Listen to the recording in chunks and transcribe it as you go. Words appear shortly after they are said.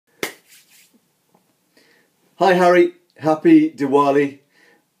Hi Harry, happy Diwali.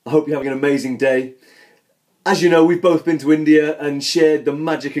 I hope you're having an amazing day. As you know, we've both been to India and shared the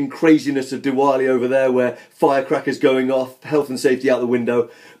magic and craziness of Diwali over there, where firecrackers going off, health and safety out the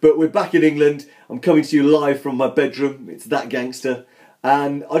window. But we're back in England. I'm coming to you live from my bedroom. It's that gangster.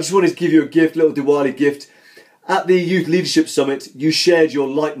 And I just wanted to give you a gift, little Diwali gift. At the Youth Leadership Summit, you shared your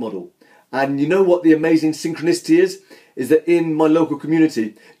light model. And you know what the amazing synchronicity is? Is that in my local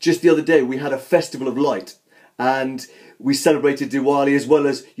community, just the other day, we had a festival of light. And we celebrated Diwali as well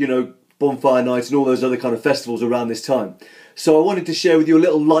as, bonfire nights and all those other kind of festivals around this time. So I wanted to share with you a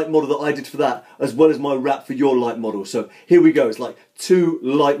little light model that I did for that, as well as my wrap for your light model. So here we go. It's like 2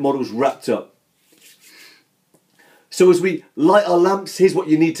 light models wrapped up. So as we light our lamps, here's what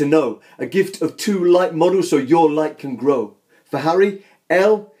you need to know. A gift of 2 light models so your light can grow. For Harry,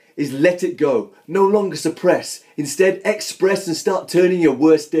 L is let it go. No longer suppress. Instead, express and start turning your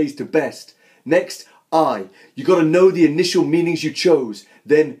worst days to best. Next, I, you got to know the initial meanings you chose.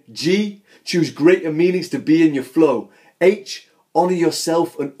 Then G, choose greater meanings to be in your flow. H, honour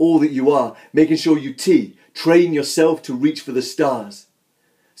yourself and all that you are, making sure you T, train yourself to reach for the stars.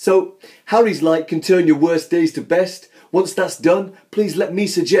 So, Harry's light can turn your worst days to best. Once that's done, please let me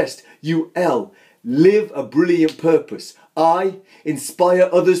suggest you L, live a brilliant purpose. I, inspire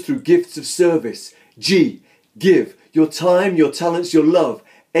others through gifts of service. G, give your time, your talents, your love.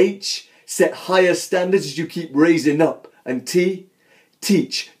 H, set higher standards as you keep raising up. And T,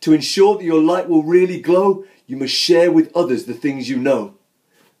 teach. To ensure that your light will really glow, you must share with others the things you know.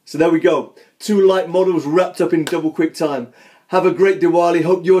 So there we go. 2 light models wrapped up in double quick time. Have a great Diwali.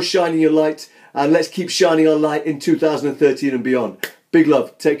 Hope you're shining your light. And let's keep shining our light in 2013 and beyond. Big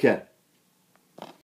love. Take care.